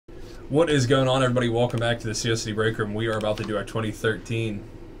What is going on, everybody? Welcome back to the CSD Break Room. We are about to do our 2013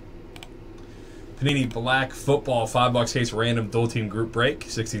 Panini Black Football 5-box case random dual team group break.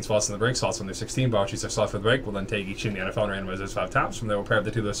 16 spots in the break, slots under 16. Box sheets are slot for the break. We'll then take each team in the NFL and randomize those 5 times. From there, we'll pair up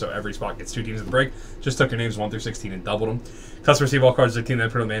the two lists so every spot gets 2 teams in the break. Just took your names 1 through 16 and doubled them. Customers receive all cards of the team, then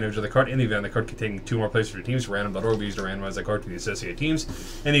put on the image of the card. In the event the card containing 2 more plays for your teams, random.org will be used to randomize that card to the associated teams.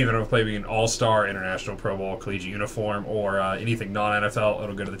 In the event of a play being an all-star, international, pro bowl, collegiate uniform, or anything non-NFL,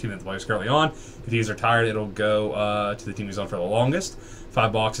 it'll go to the team that the player is currently on. If teams are tired, it'll go to the team who's on for the longest.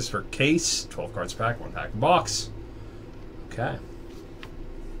 5 boxes per case, 12 cards per pack, 1 pack per box. Okay.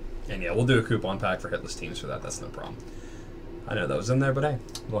 And yeah, we'll do a coupon pack for hitless teams for that. That's no problem. I know that was in there, but hey,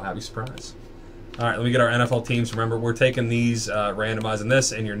 a little happy surprise. All right, let me get our NFL teams. Remember, we're taking these, randomizing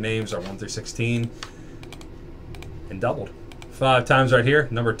this, and your names are 1 through 16 and doubled. 5 times right here.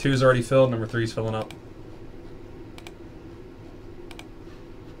 Number 2 is already filled. Number 3 is filling up.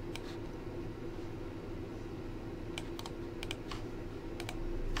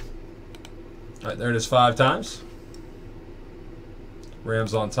 All right, there it is 5 times.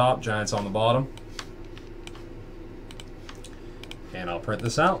 Rams on top, Giants on the bottom. And I'll print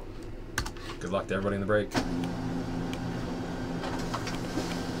this out. Good luck to everybody in the break.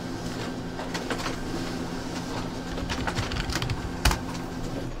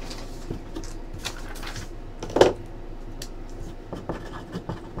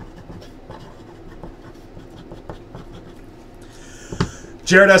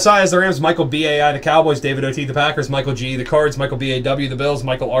 Jared S.I. is the Rams, Michael B.A.I. the Cowboys, David O.T. the Packers, Michael G. the Cards, Michael B.A.W. the Bills,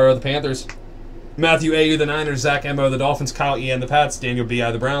 Michael R.O. the Panthers, Matthew A.U. the Niners, Zach M.O. the Dolphins, Kyle E.N. the Pats, Daniel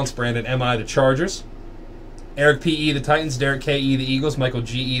B.I. the Browns, Brandon M.I. the Chargers, Eric P.E. the Titans, Derek K.E. the Eagles, Michael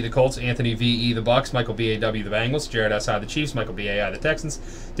G.E. the Colts, Anthony V.E. the Bucks, Michael B.A.W. the Bengals, Jared S.I. the Chiefs, Michael B.A.I. the Texans,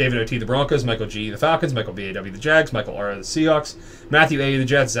 David O.T. the Broncos, Michael G.E. the Falcons, Michael B.A.W. the Jags, Michael R.O. the Seahawks, Matthew A.U. the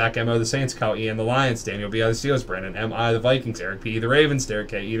Jets, Zach M.O. the Saints, Kyle E.N. the Lions, Daniel B.I. the Steelers, Brandon M.I. the Vikings, Eric P.E. the Ravens, Derek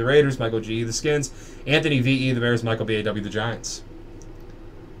K.E. the Raiders, Michael G.E. the Skins, Anthony V.E. the Bears, Michael B.A.W. the Giants.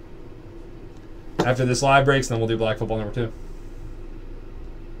 After this live breaks, then we'll do Black Football number 2.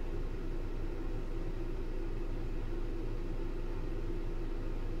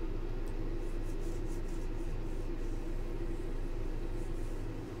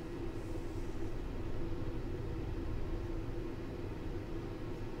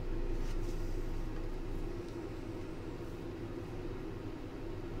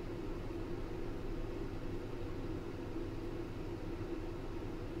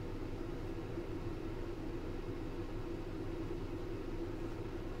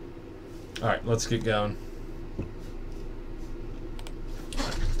 All right, let's get going.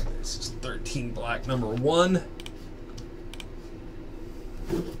 This is 13 black number 1.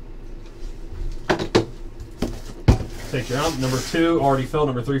 Take your out. Number 2 already filled.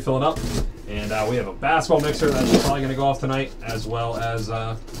 Number 3 filling up. And we have a basketball mixer that's probably going to go off tonight, as well as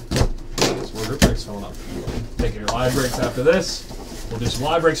more group breaks filling up. Taking your live breaks after this. We'll do some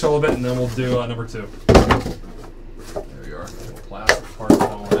live breaks for a little bit, and then we'll do number 2. There we are. Plastic part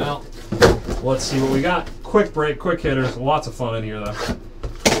falling out. Let's see what we got. Quick break, quick hitters. Lots of fun in here, though.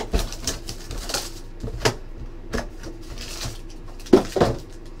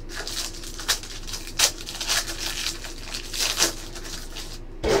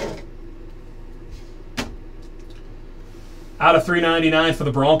 Out of $3.99 for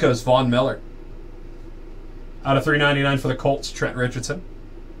the Broncos, Von Miller. Out of $3.99 for the Colts, Trent Richardson.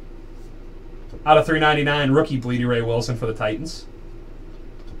 Out of $3.99, rookie Bleedy Ray Wilson for the Titans.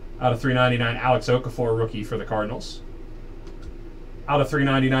 Out of $3.99, Alex Okafor, rookie for the Cardinals. Out of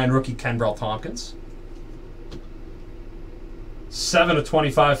 $3.99, rookie Kenbrell Tompkins. 7 of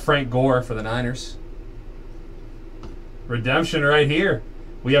 25, Frank Gore for the Niners. Redemption right here.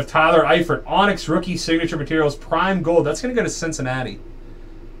 We have Tyler Eifert, Onyx rookie signature materials, prime gold. That's going to go to Cincinnati.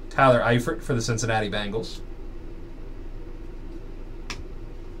 Tyler Eifert for the Cincinnati Bengals.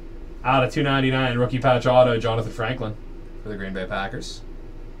 Out of $2.99, rookie patch auto, Jonathan Franklin for the Green Bay Packers.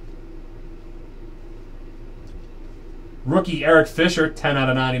 Rookie Eric Fisher, 10 out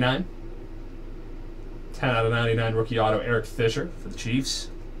of 99. 10 out of 99 rookie auto Eric Fisher for the Chiefs.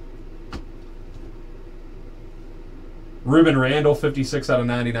 Ruben Randall, 56 out of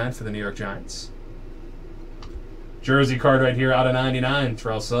 99 for the New York Giants. Jersey card right here out of 99,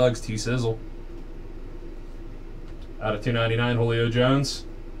 Terrell Suggs, T-Sizzle. Out of $2.99, Julio Jones.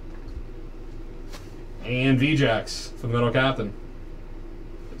 And V-Jax for the middle captain.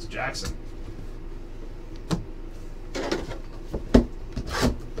 It's Jackson.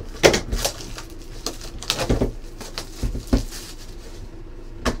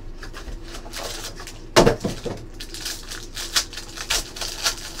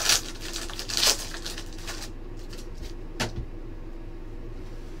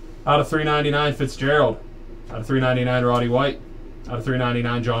 Out of 399, Fitzgerald. Out of 399, Roddy White. Out of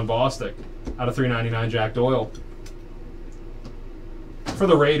 399, John Bostic. Out of 399, Jack Doyle. For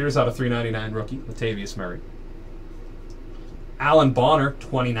the Raiders, out of 399, rookie, Latavius Murray. Alan Bonner,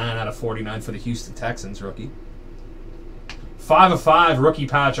 29 out of 49 for the Houston Texans, rookie. 5 of 5, rookie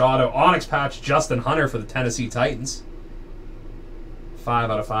patch auto. Onyx patch, Justin Hunter for the Tennessee Titans. 5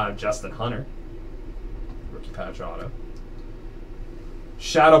 out of 5, Justin Hunter. Rookie patch auto.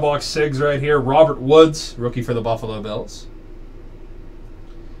 Shadowbox Sigs right here. Robert Woods, rookie for the Buffalo Bills.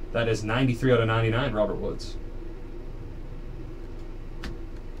 That is 93 out of 99, Robert Woods.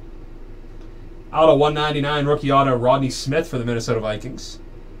 Out of 199, rookie auto, Rodney Smith for the Minnesota Vikings.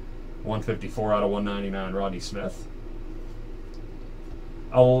 154 out of 199, Rodney Smith.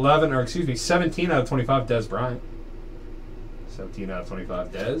 17 out of 25, Dez Bryant. 17 out of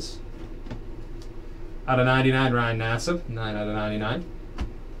 25, Dez. Out of 99, Ryan Nassib. 9 out of 99.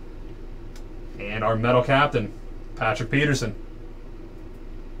 And our metal captain, Patrick Peterson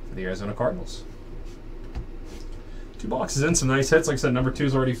for the Arizona Cardinals. 2 boxes in, some nice hits. Like I said, number 2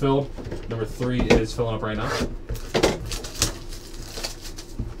 is already filled. Number 3 is filling up right now.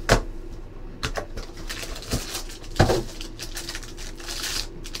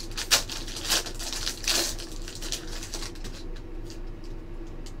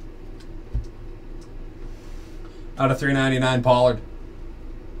 Out of 399, Pollard.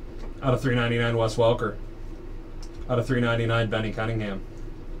 Out of 399, Wes Welker. Out of 399, Benny Cunningham.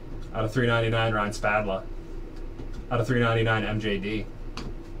 Out of 399, Ryan Spadla. Out of 399, MJD.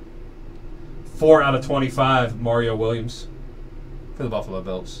 4 out of 25, Mario Williams for the Buffalo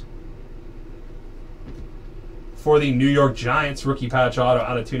Bills. For the New York Giants, rookie patch auto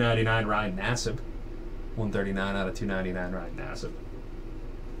out of 299, Ryan Nassib. 139 out of 299, Ryan Nassib.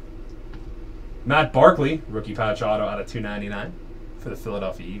 Matt Barkley, rookie patch auto out of 299 for the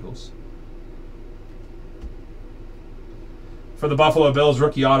Philadelphia Eagles. For the Buffalo Bills,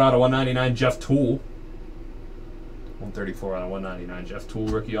 rookie auto out of 199, Jeff Toole. 134 out of 199, Jeff Toole,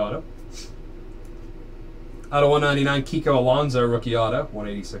 rookie auto. Out of 199, Kiko Alonso, rookie auto.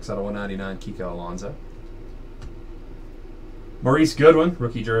 186 out of 199, Kiko Alonso. Maurice Goodwin,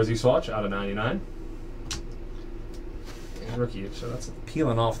 rookie jersey swatch, out of 99. And rookie, so that's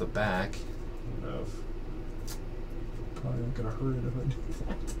peeling off the back. Probably not going to hurt it if I do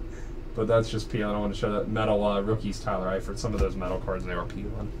that. But that's just peeling. I want to show that metal rookies, Tyler Eifert. Some of those metal cards, they were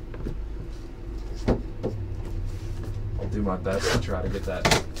peeling. I'll do my best to try to get that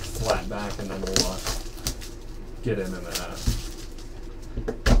flat back, and then we'll get in and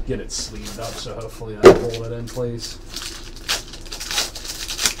get it sleeved up, so hopefully that'll hold it in place.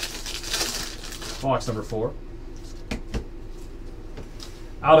 Box number 4.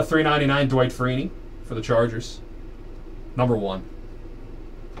 Out of 399, Dwight Freeney for the Chargers. Number 1.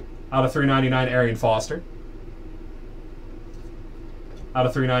 Out of 399, Arian Foster. Out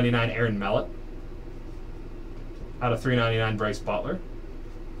of 399, Aaron Mellett. Out of 399, Bryce Butler.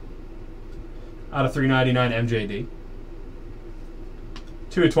 Out of 399, MJD.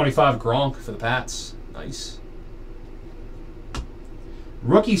 2 of 25, Gronk for the Pats. Nice.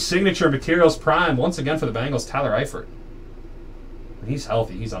 Rookie signature materials prime, once again for the Bengals, Tyler Eifert. When he's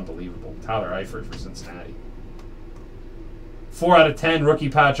healthy, he's unbelievable. Tyler Eifert for Cincinnati. 4 out of 10, rookie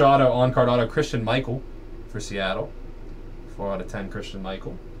patch auto, on-card auto, Christian Michael for Seattle. 4 out of 10, Christian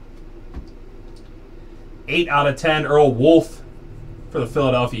Michael. 8 out of 10, Earl Wolf for the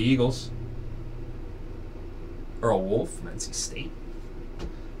Philadelphia Eagles. Earl Wolf from NC State.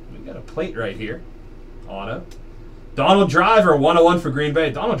 We got a plate right here. Auto. Donald Driver, 101 for Green Bay.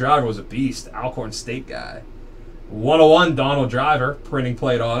 Donald Driver was a beast. Alcorn State guy. 101, Donald Driver, printing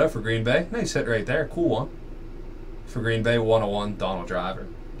plate auto for Green Bay. Nice hit right there. Cool one. For Green Bay, 101, Donald Driver.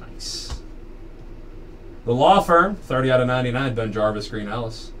 Nice. The Law Firm, 30 out of 99, Ben Jarvis, Green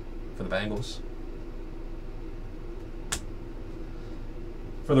Ellis for the Bengals.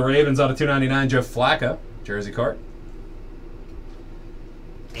 For the Ravens, out of 299, Joe Flacco, jersey card.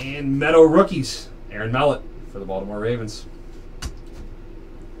 And Meadow Rookies, Aaron Mellett for the Baltimore Ravens.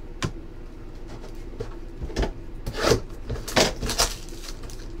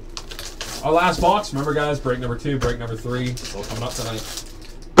 Our last box. Remember, guys, break number 2, break number 3. Still coming up tonight.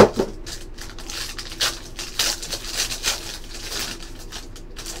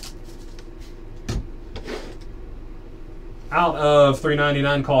 Out of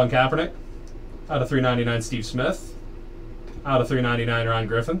 399, Colin Kaepernick. Out of 399, Steve Smith. Out of 399, Ryan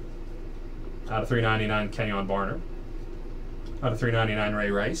Griffin. Out of 399, Kenyon Barner. Out of 399,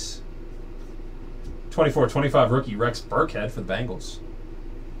 Ray Rice. 24/25 rookie, Rex Burkhead for the Bengals.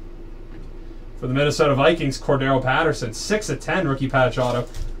 For the Minnesota Vikings, Cordero Patterson. 6 of 10 rookie patch auto,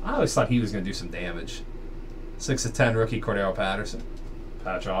 I always thought he was going to do some damage. 6/10 rookie Cordero Patterson.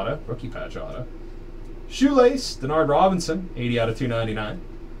 Patch auto. Rookie patch auto. Shoelace, Denard Robinson, 80 out of 299.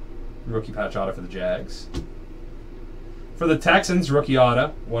 Rookie patch auto for the Jags. For the Texans, rookie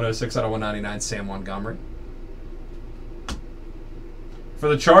auto, 106 out of 199, Sam Montgomery. For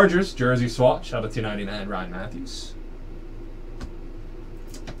the Chargers, jersey swatch out of 299, Ryan Matthews.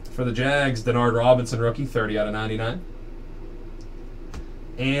 For the Jags, Denard Robinson, rookie, 30 out of 99.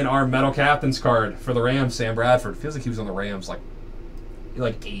 And our metal captain's card for the Rams, Sam Bradford. Feels like he was on the Rams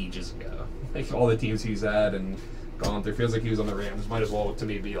like ages ago. Like all the teams he's had and gone through. Feels like he was on the Rams. Might as well, to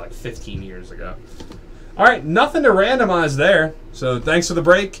me, be like 15 years ago. All right, nothing to randomize there. So thanks for the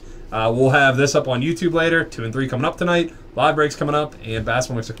break. We'll have this up on YouTube later. 2 and 3 coming up tonight. Live breaks coming up. And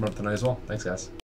basketball mix are coming up tonight as well. Thanks, guys.